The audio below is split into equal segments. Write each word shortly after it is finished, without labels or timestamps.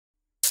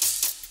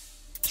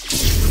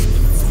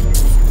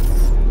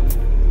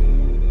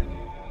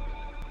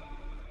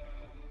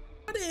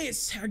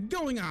is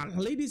going on,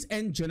 ladies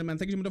and gentlemen?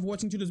 Thank you so much for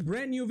watching to this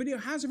brand new video.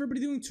 How's everybody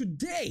doing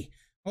today?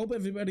 Hope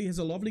everybody has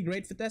a lovely,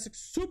 great, fantastic,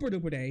 super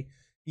duper day.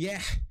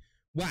 Yeah,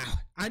 wow.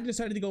 I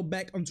decided to go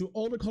back onto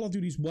all the Call of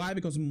Duties. Why?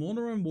 Because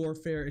Modern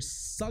Warfare is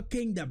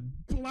sucking the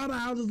blood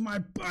out of my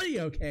body.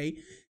 Okay,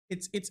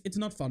 it's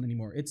not fun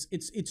anymore.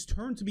 It's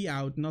turned to be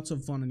out not so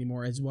fun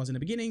anymore as it was in the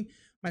beginning.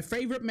 My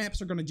favorite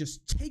maps are gonna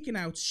just taken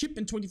out, shipped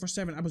in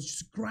 24/7. I was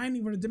just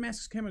grinding for the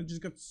Damascus camera,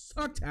 just got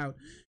sucked out.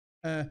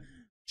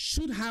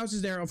 Shoot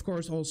houses there, of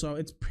course. Also,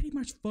 it's pretty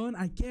much fun,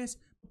 I guess.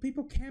 But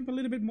people camp a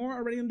little bit more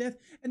already on death,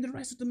 and the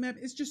rest of the map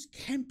is just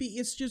campy.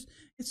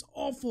 It's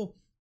awful.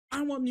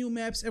 I want new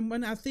maps, and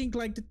when I think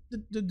like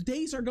the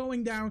days are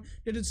going down,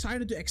 they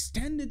decided to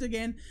extend it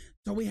again,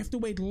 so we have to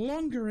wait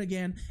longer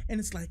again, and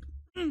it's like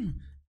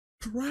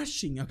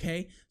crushing.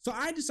 Okay, so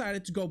I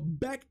decided to go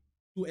back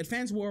to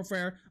Advanced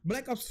Warfare,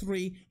 Black Ops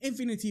 3,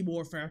 Infinity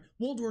Warfare,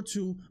 World War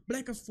II,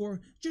 Black Ops 4,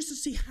 just to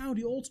see how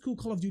the old school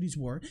Call of Duties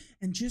were,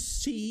 and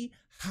just see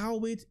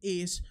how it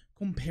is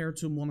compared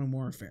to Modern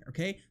Warfare,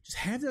 okay? Just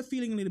have that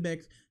feeling a little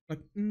bit,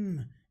 like,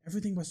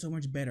 everything was so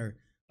much better.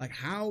 Like,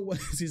 how was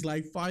this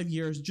like 5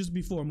 years just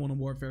before Modern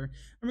Warfare?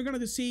 And we're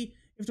gonna see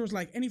if there's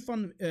like any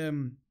fun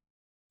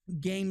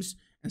games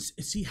and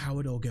see how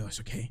it all goes,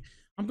 okay?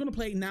 I'm gonna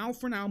play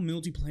for now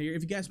multiplayer.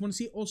 If you guys want to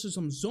see also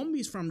some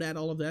zombies from that,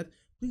 all of that,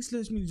 please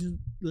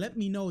let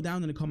me know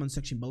down in the comment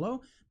section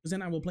below, because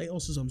then I will play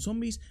also some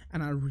zombies,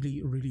 and I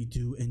really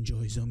do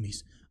enjoy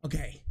zombies.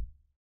 Okay,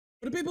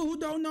 for the people who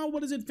don't know,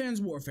 what is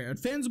Advanced Warfare?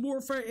 Advanced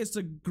Warfare is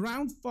the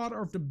grandfather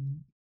of the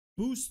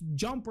boost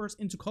jumpers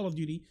into Call of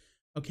Duty,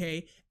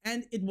 okay,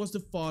 and it was the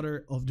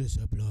father of the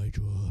supply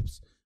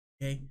drops.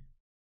 Okay,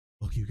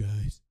 fuck you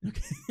guys.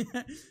 Okay,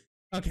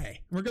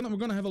 okay, we're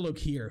gonna have a look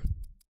here.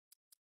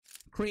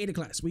 Create a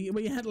class.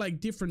 We had like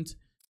different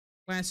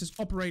classes.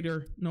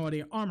 Operator, no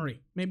idea.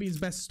 Armory, maybe it's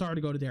best to start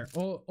to go to there.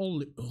 All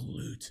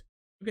loot.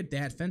 Look at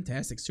that,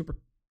 fantastic, super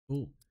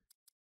cool.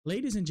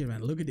 Ladies and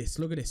gentlemen, look at this,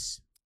 look at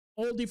this.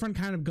 All different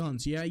kind of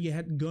guns. Yeah, you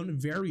had gun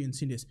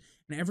variants in this,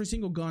 and every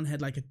single gun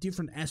had like a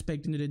different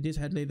aspect in it. This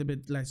had a little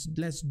bit less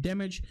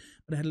damage,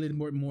 but it had a little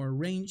bit more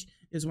range.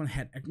 This one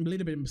had a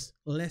little bit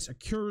less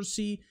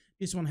accuracy.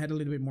 This one had a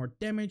little bit more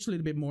damage, a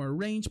little bit more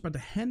range, but the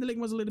handling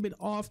was a little bit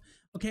off.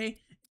 Okay,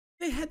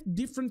 they had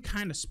different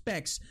kind of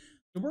specs.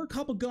 There were a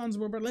couple guns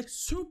were like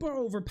super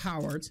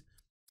overpowered.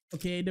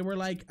 Okay, they were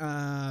like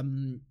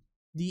the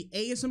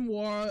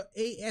ASM1,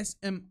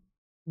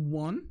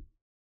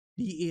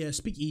 the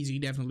Speakeasy,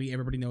 definitely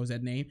everybody knows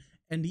that name,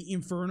 and the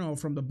Inferno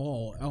from the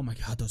ball. Oh my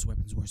god, those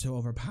weapons were so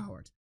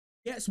overpowered.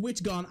 Guess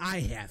which gun I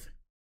have?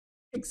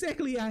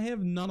 Exactly, I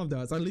have none of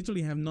those. I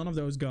literally have none of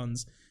those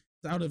guns.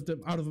 It's out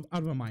of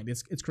my mind.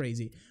 It's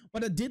crazy.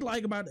 What I did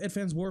like about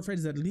Advanced Warfare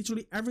is that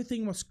literally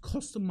everything was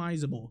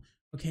customizable.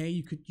 Okay,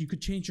 you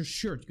could change your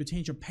shirt, you could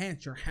change your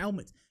pants, your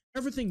helmet,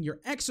 everything,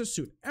 your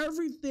exosuit,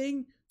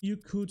 everything you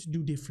could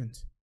do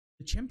different.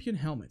 The champion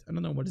helmet, I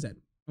don't know what is that,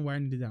 and why I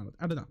need to download.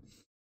 I don't know.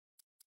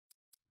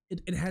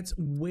 It had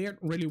weird,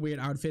 really weird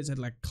outfits. It had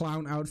like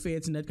clown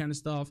outfits and that kind of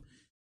stuff.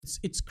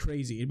 It's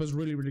crazy. It was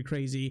really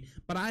crazy.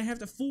 But I have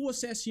the full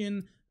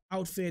Assassin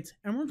outfit,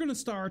 and we're gonna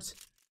start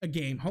a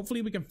game.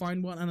 Hopefully we can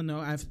find one. I don't know.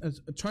 I've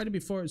tried it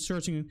before,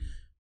 searching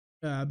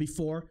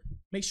before.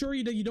 Make sure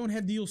that you don't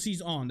have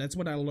DLCs on. That's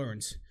what I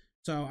learned.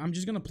 So I'm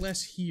just gonna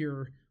press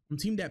here on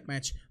Team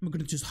Deathmatch. I'm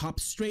gonna just hop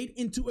straight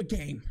into a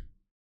game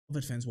of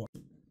Advanced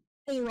Warfare.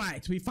 All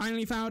right, we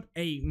finally found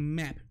a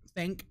map.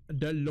 Thank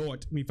the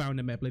Lord, we found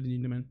a map, ladies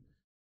and gentlemen.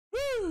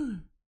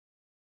 Woo!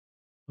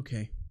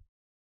 Okay.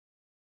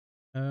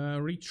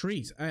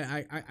 Retreat.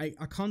 I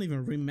can't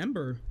even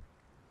remember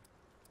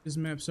this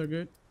map so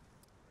good.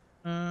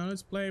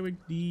 Let's play with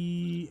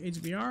the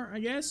HBR, I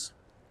guess.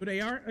 With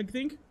AR, I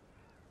think.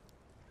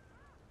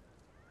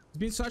 It's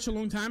been such a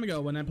long time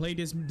ago when I played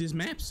this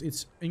maps.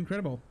 It's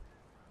incredible.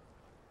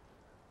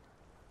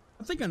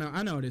 I think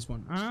I know this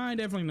one. I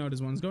definitely know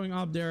this one. It's going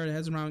up there. It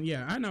has around.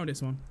 Yeah, I know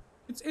this one.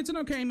 It's an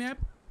okay map.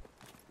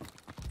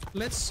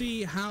 Let's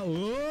see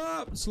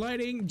how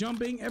sliding,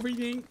 jumping,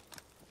 everything,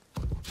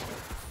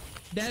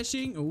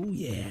 dashing. Oh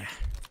yeah,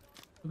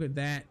 look at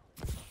that.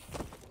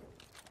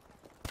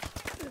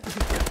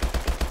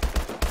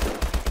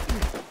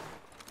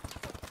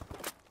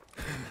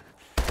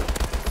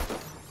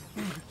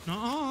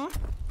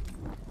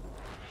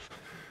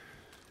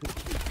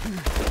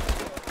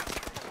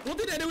 What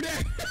did I do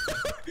there?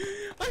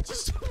 I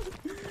just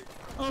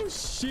oh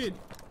shit.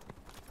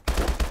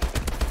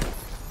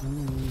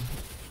 Ooh.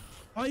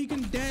 Oh, you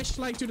can dash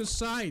like to the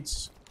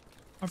sides.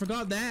 I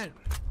forgot that.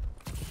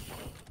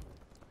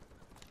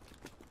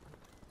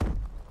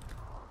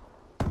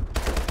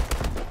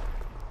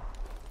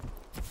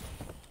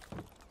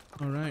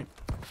 All right.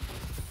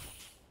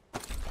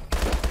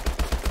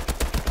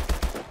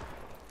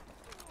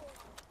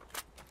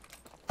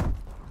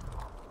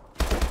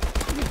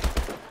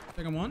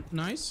 Second one.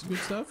 Nice. Good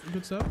stuff.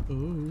 Good stuff.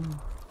 Ooh.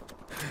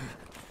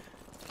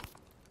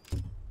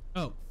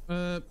 Oh.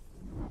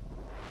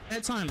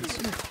 Dead silence.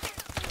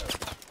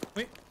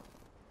 Wait.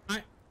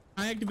 I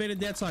activated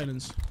dead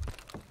silence.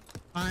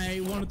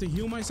 I wanted to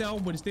heal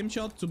myself with a stim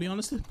shot, to be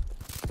honest.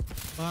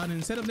 But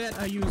instead of that,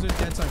 I use a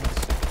dead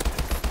silence.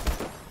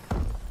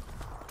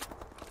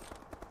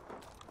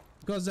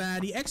 Because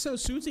the exo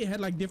suits, they had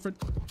like different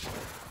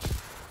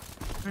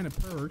kind of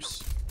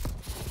perks.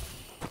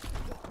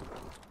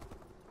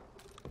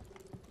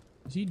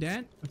 Is he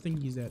dead? I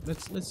think he's dead.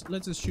 Let's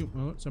just shoot.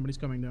 Oh, somebody's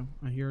coming though.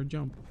 I hear a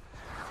jump.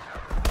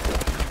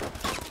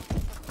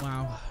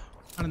 Wow.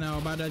 I don't know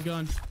about that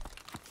gun.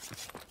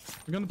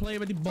 We're gonna play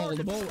with the ball.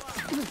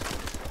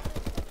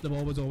 The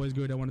ball was always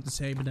good, I wanted to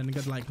say, but then it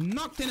got like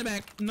knocked in the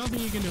back. Nothing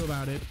you can do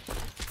about it.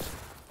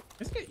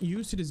 Let's get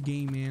used to this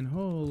game, man.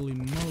 Holy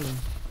moly.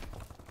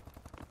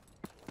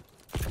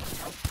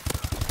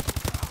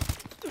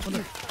 What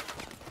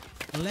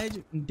a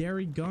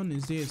legendary gun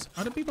is this?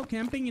 Are the people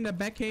camping in the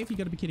back cave? You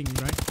gotta be kidding me,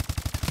 right?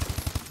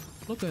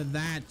 Look at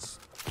that.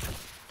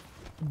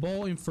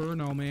 Ball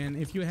Inferno, man.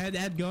 If you had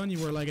that gun, you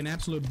were like an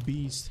absolute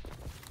beast.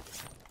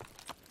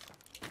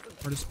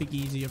 Or the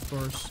speakeasy, of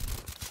course.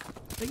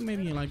 I think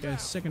maybe like a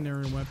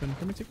secondary weapon.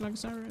 Can we take like a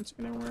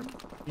secondary weapon?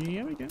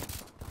 Yeah, we can.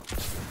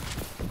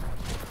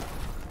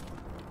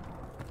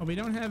 Oh, we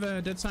don't have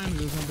a dead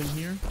silence or something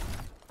here.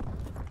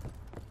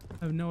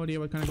 I have no idea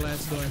what kind of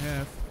glasses do I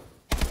have.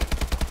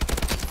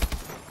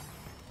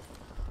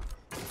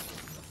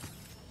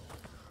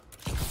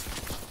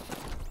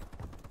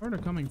 Where are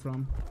they coming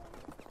from?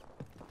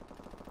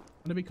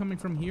 Are they be coming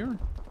from here?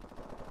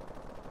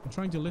 I'm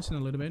trying to listen a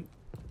little bit.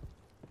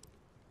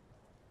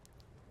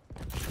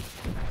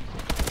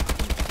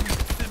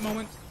 That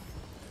moment.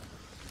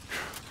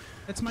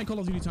 That's my Call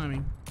of Duty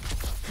timing.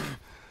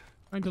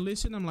 Trying to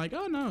listen, I'm like,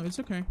 oh no, it's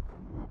okay.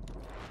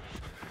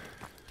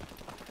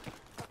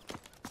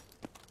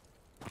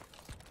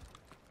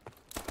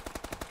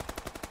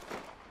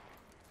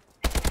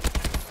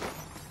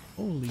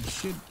 Holy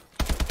shit.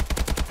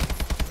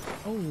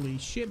 Holy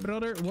shit,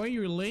 brother. Why are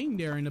you laying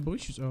there in the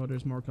bushes? Oh,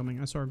 there's more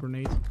coming. I saw a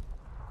grenade.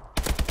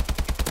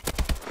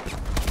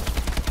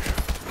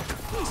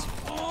 Please.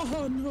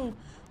 Oh, no.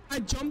 I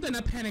jumped and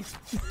I panicked.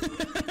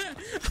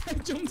 I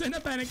jumped and I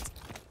panicked.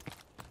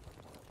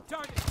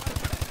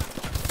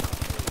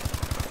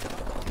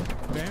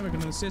 Okay, we're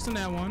gonna assist on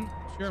that one.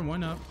 Sure, why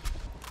not?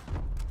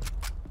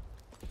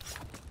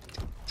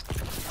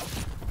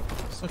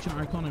 Such an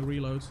iconic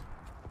reload.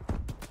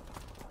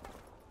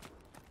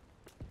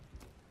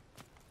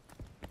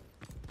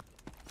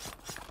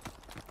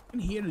 I can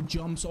hear the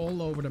jumps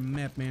all over the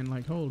map, man.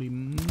 Like, holy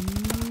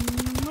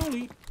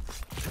moly.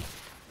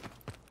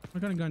 What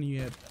kind of gun do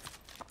you have?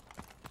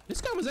 This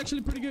gun was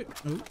actually pretty good.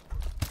 Oh.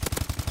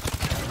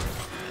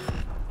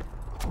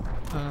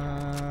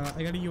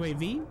 I got a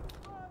UAV.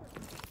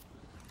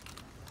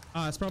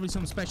 It's probably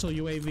some special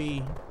UAV.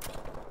 You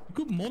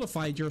could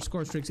modify your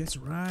score streaks. That's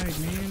right,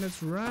 man.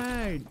 That's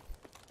right.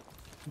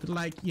 You could,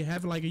 like, you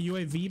have like a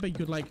UAV, but you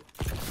could like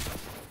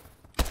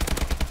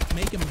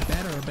make them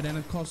better, but then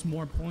it costs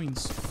more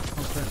points.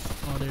 Oh crap.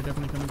 Oh, they're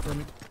definitely coming for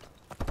me.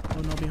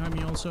 Oh no, behind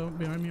me also.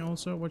 Behind me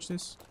also. Watch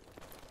this.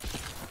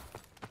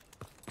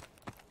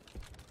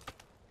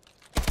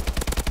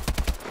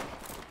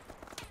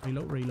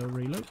 Reload, reload,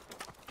 reload.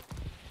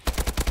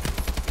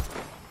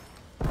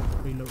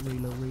 Reload,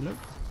 reload, reload.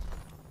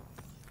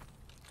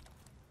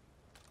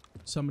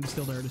 Somebody's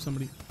still there. There's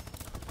somebody.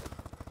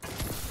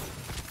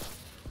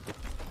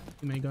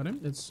 You may got him.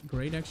 That's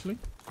great, actually.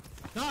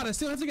 God, I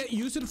still have to get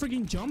used to the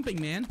freaking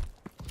jumping, man.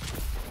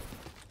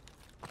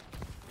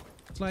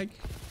 It's like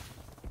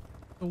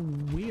so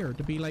weird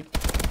to be like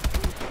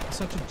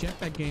such a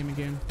jetpack game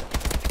again.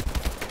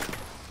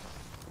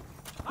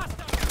 Oh,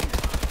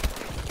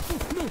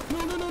 no,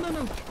 no, no, no, no,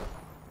 no.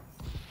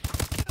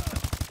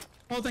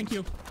 Oh, thank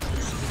you.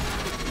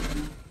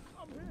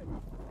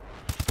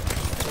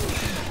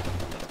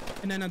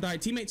 And then I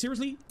died. Teammate,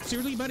 seriously?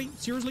 Seriously, buddy?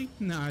 Seriously?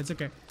 Nah, it's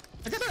okay.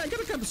 I got a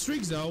couple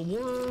streaks though.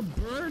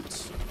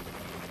 Warbird.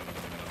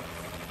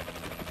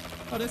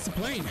 Oh, that's the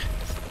plane.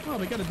 Oh,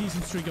 we got a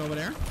decent streak over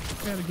there.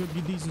 We had a good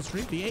decent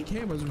streak. The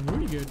AK was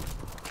really good.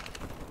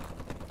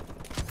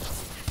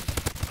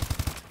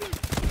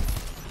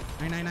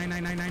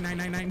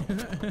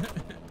 999999999.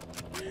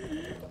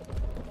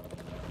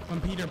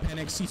 When Peter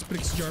panics, he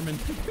speaks German.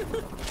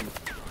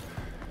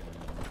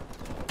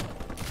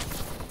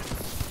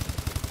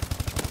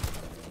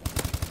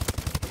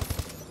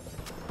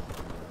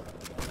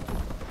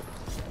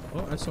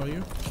 Oh, I saw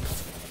you.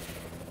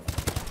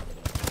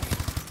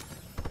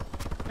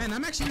 Man,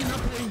 I'm actually not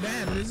playing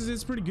bad. This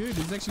is pretty good.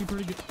 It's actually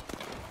pretty good.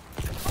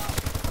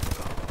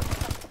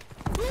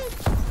 Woo!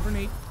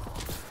 Grenade.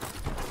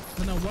 I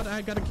don't know what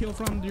I got a kill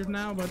from just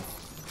now, but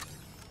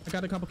I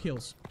got a couple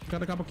kills. I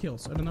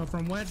don't know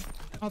from what.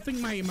 I think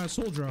my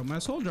soul drone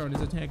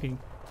is attacking.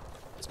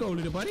 Let's go,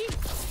 little buddy.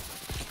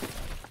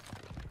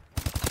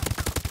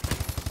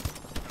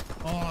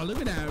 Oh, look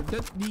at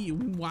that.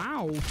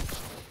 Wow.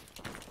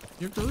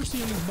 You're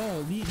thirsty on this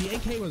ball. The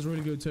AK was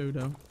really good too,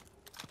 though.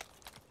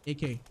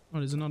 AK. Oh,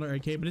 there's another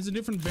AK, but it's a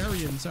different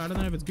variant, so I don't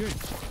know if it's good.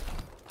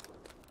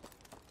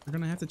 We're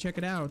gonna have to check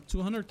it out.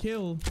 200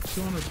 kill,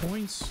 200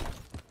 points,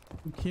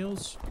 2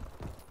 kills.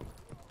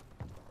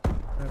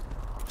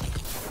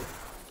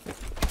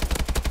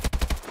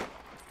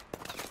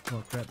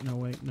 Oh crap, no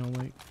wait, no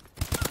wait.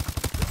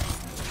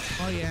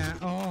 Oh yeah,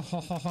 oh ho,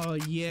 ho, ho,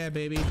 yeah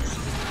baby.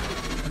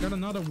 I got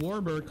another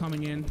warbird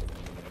coming in.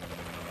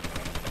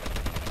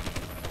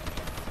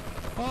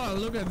 Oh,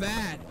 look at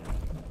that.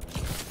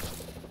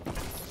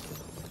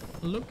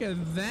 Look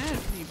at that,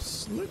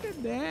 peeps. Look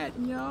at that,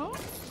 yo.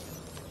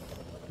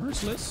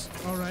 Merciless,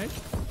 alright.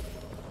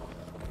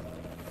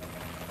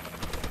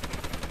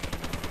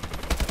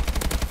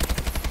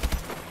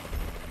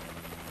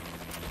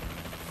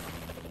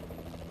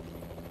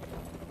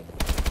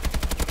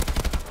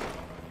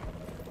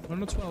 We're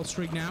on a 12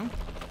 streak now. You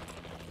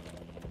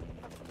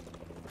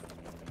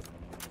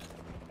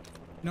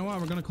know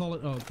what? We're gonna call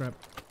it. Oh crap!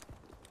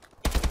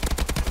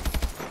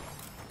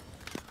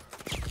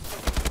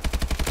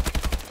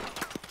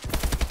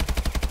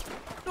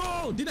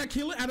 Oh, did I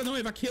kill it? I don't know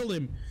if I killed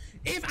him.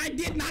 If I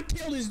did not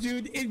kill this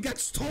dude, it got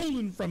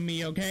stolen from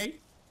me. Okay.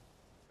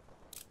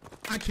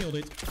 I killed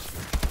it.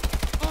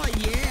 Oh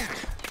yeah.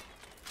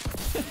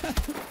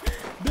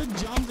 The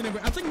jumps and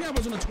everything. I think that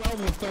was on a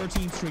 12 or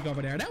 13 streak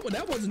over there.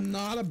 That was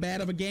not a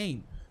bad of a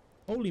game.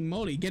 Holy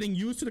moly. Getting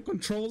used to the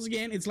controls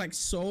again. It's like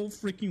so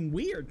freaking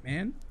weird,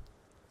 man.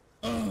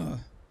 Ugh.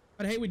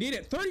 But hey, we did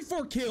it.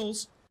 34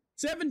 kills.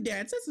 7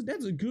 deaths.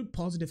 That's a good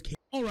positive kill.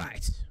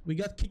 Alright. We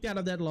got kicked out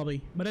of that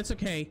lobby. But that's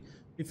okay.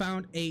 We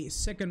found a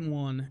second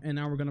one. And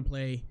now we're gonna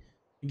play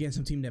against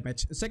some team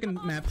deathmatch. A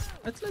second map.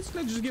 Let's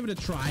just give it a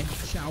try,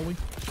 shall we?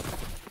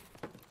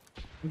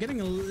 I'm getting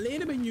a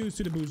little bit used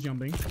to the boost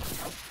jumping.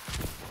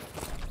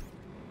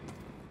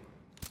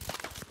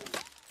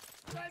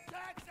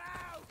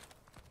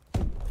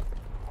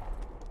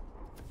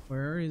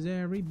 Where is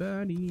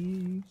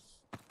everybody?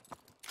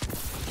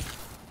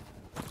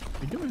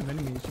 We do have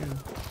enemies, yeah.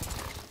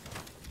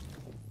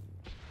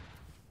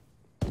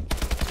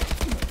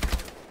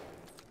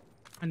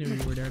 I knew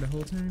you were there the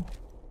whole time.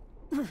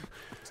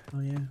 Oh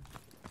yeah.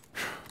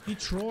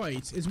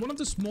 Detroit is one of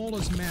the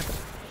smallest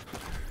maps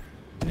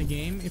in the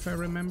game, if I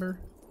remember.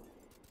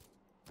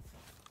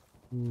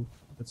 Ooh,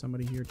 got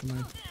somebody here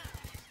tonight.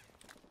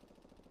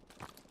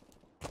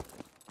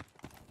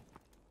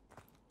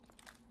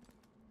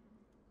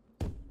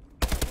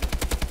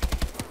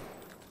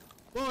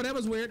 Whoa, that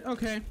was weird.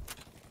 Okay.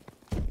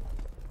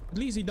 At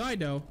least he died,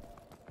 though.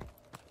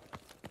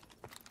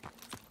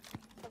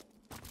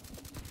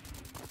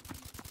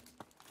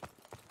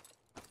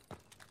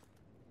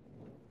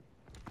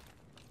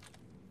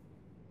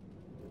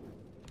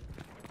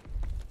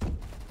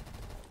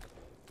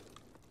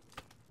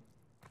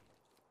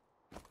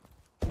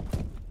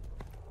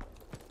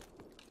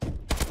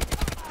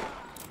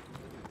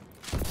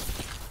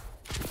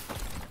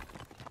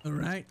 All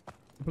right.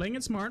 We're playing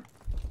it smart.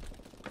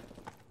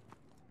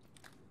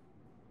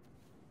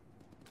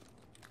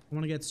 I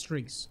want to get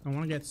streaks. I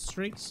want to get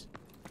streaks.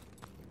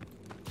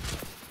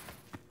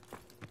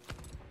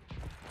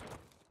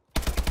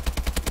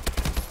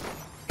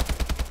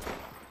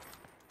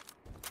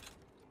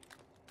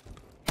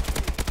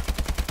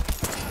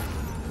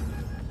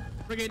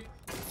 Frigate.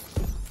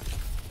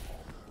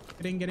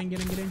 Get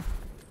in.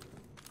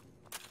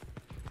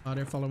 Oh,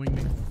 they're following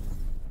me.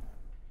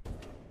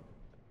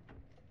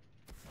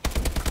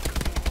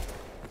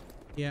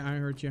 Yeah, I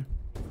heard you.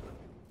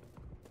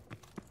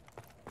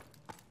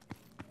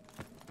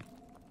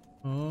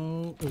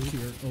 Oh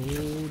dear.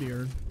 Oh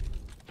dear.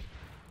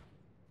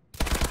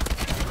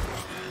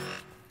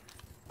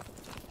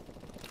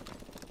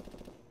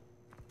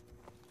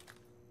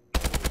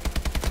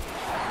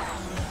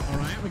 All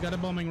right, we got a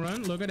bombing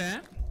run. Look at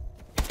that.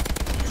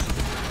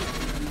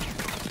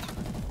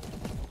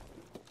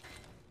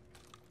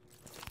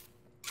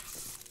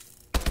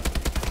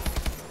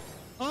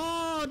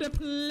 Oh, the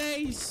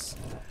place.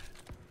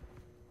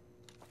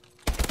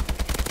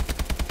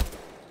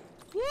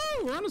 Woo,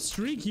 we're on a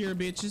streak here,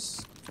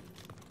 bitches.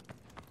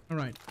 All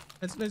right,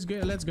 let's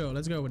go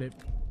with it.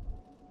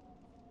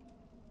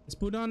 Let's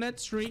put on that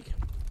streak.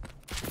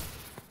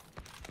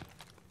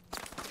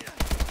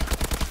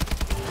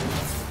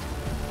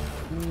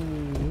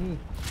 Ooh.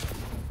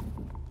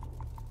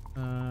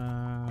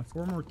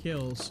 4 more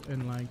kills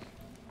and like.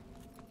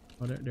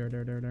 Oh, there.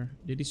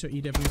 Did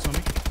he definitely saw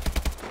me?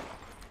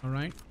 All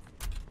right.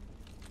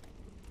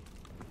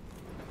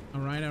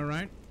 All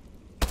right.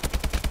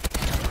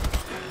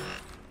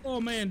 Oh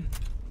man,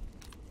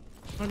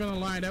 I'm not gonna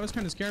lie, that was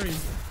kind of scary.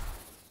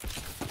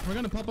 We're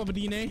gonna pop up a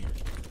DNA.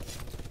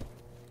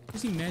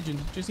 Just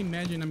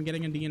imagine I'm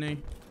getting a DNA.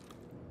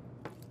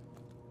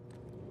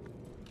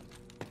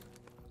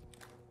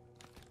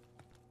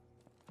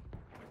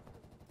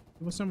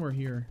 He was somewhere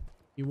here.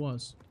 He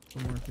was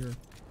somewhere here.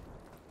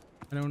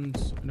 I don't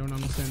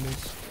understand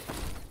this.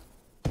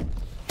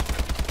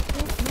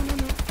 Oh,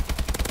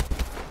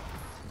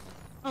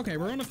 no. Okay,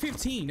 we're on a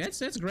 15.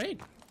 That's great.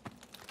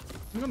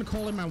 I'm gonna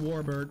call him my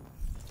warbird.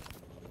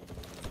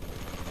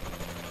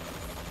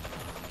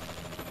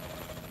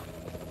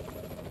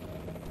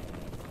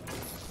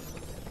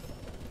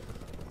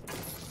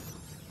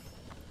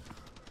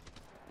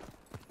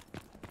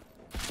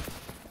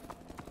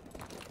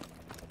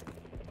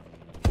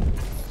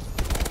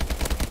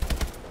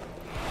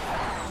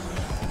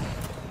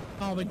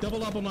 we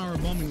doubled up on our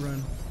bombing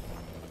run.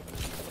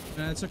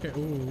 That's okay.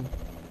 Ooh.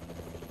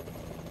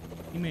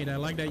 Teammate, I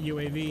like that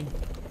UAV.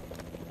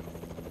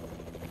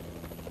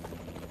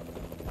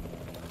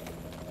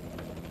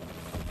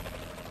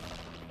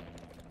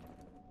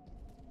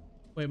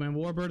 Wait, my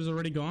warbird is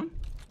already gone?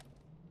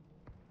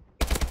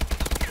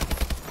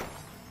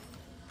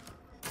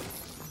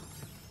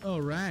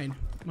 Alright.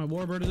 My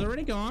warbird is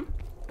already gone.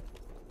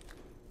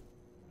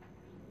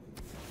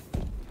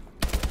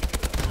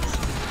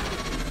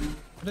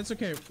 But that's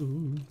okay.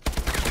 Ooh.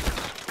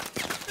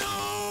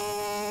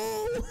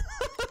 No!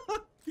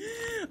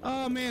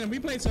 Oh man, we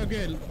played so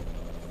good.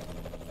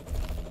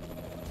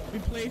 We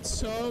played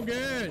so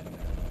good.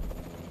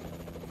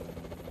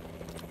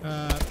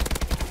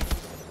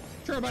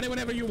 Sure, buddy,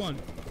 whatever you want.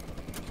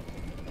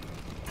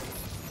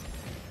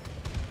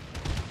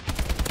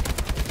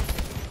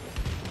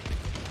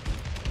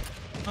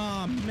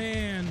 Oh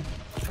man.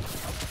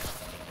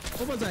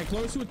 What was that?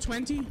 Close to a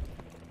 20?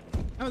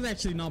 That was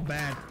actually not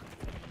bad.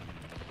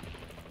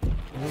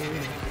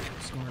 Oh,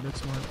 smart,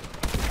 that's smart.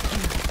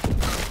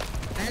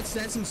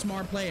 That's some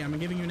smart play. I'm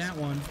giving you that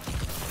one.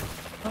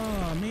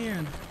 Oh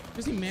man.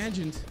 Just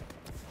imagined.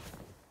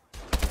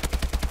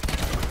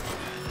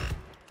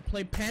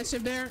 Play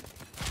passive there.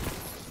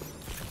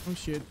 Oh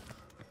shit.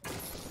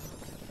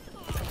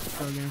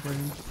 Go again for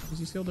him. Is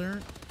he still there?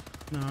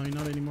 No,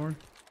 not anymore.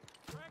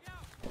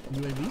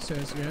 UAV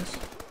says yes.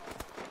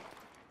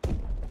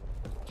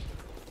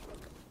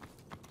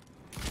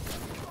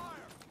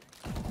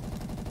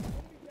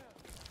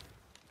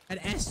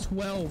 At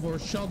S12 or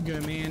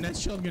shotgun, man. That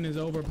shotgun is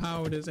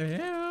overpowered as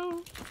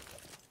hell.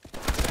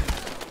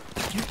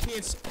 You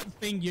kids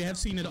think you have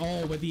seen it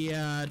all with the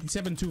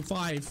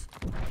 725.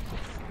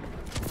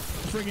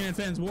 Friggin'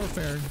 advanced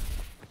warfare.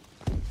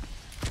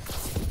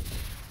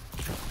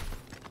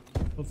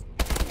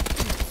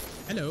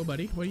 Hello,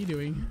 buddy. What are you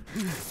doing?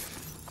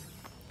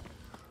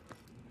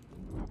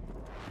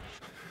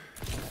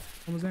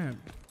 What was that?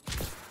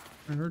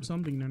 I heard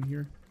something down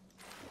here.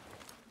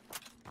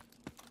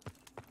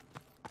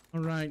 All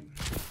right.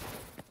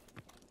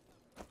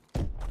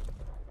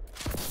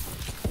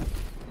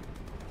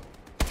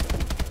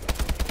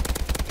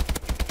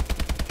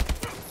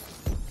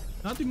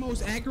 Not the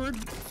most accurate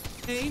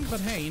aim, but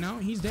hey, you know,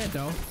 he's dead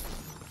though.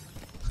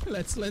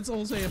 let's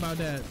all say about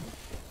that.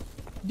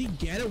 The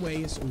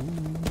getaways.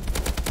 Ooh.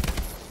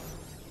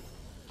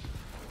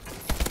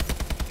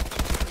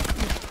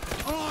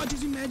 Oh,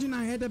 just imagine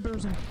I had that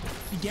person.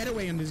 The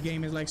getaway in this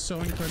game is like so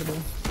incredible.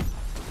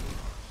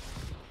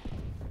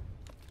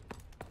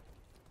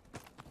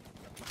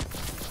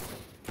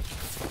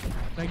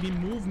 Like the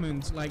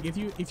movement, like if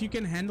you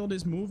can handle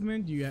this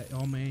movement,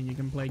 oh man, you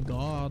can play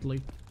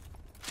godly.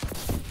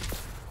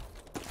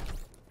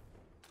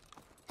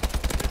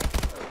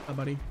 Oh,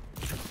 buddy.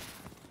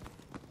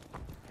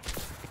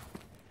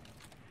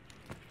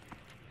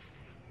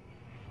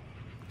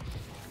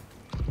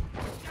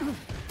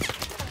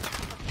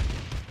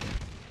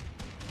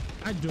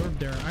 I derped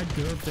there.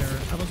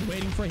 I was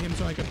waiting for him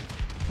so I could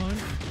punch.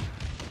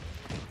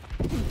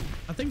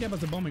 I think that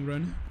was a bombing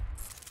run.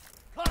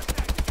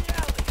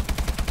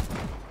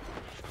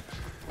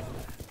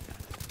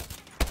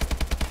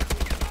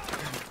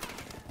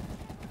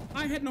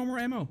 I had no more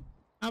ammo.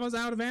 I was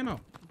out of ammo.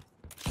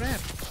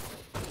 Crap.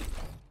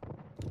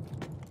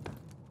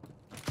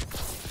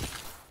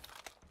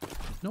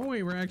 No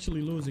way we're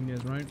actually losing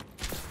this, right?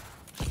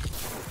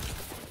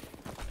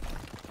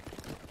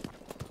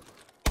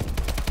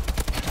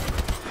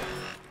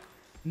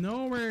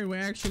 No way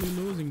we're actually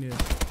losing this.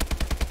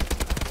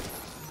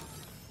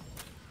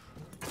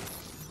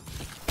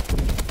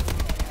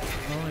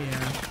 Oh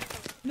yeah.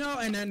 No,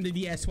 and then the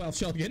S12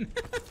 shotgun.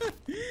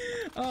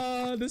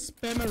 The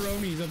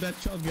spammeronies of that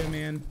shotgun,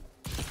 man.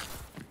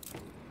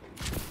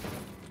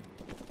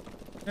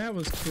 That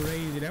was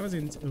crazy. That was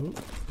oh,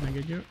 can I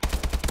get you?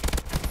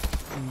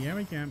 Yeah,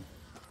 we can.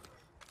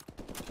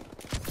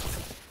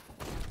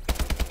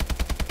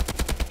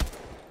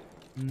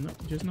 No,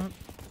 just not.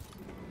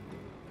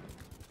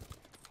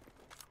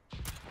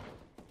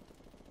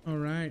 All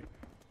right.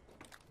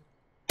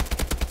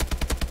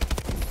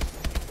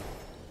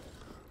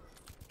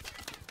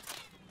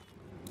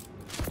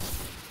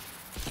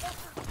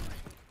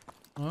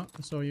 Oh,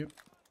 I saw you.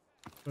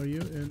 Saw you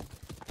and.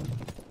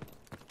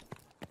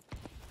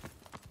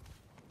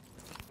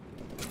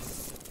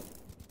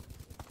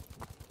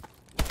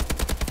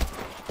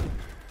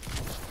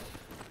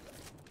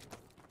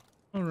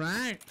 All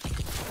right.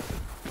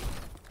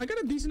 I got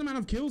a decent amount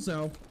of kills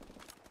though.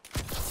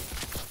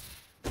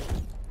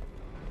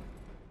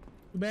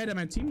 Too bad that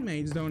my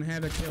teammates don't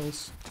have the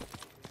kills.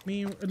 I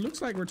mean, it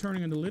looks like we're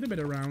turning it a little bit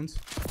around.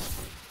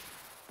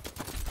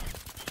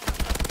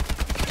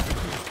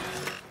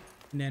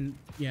 And then,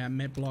 yeah,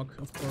 mid block,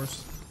 of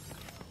course.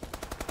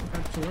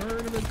 That's a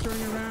little bit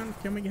turning around.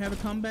 Can we have a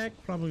comeback?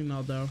 Probably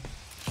not, though.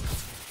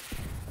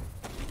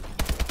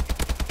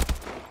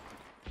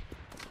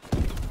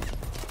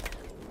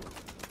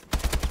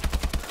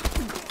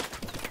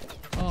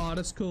 Oh,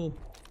 that's cool.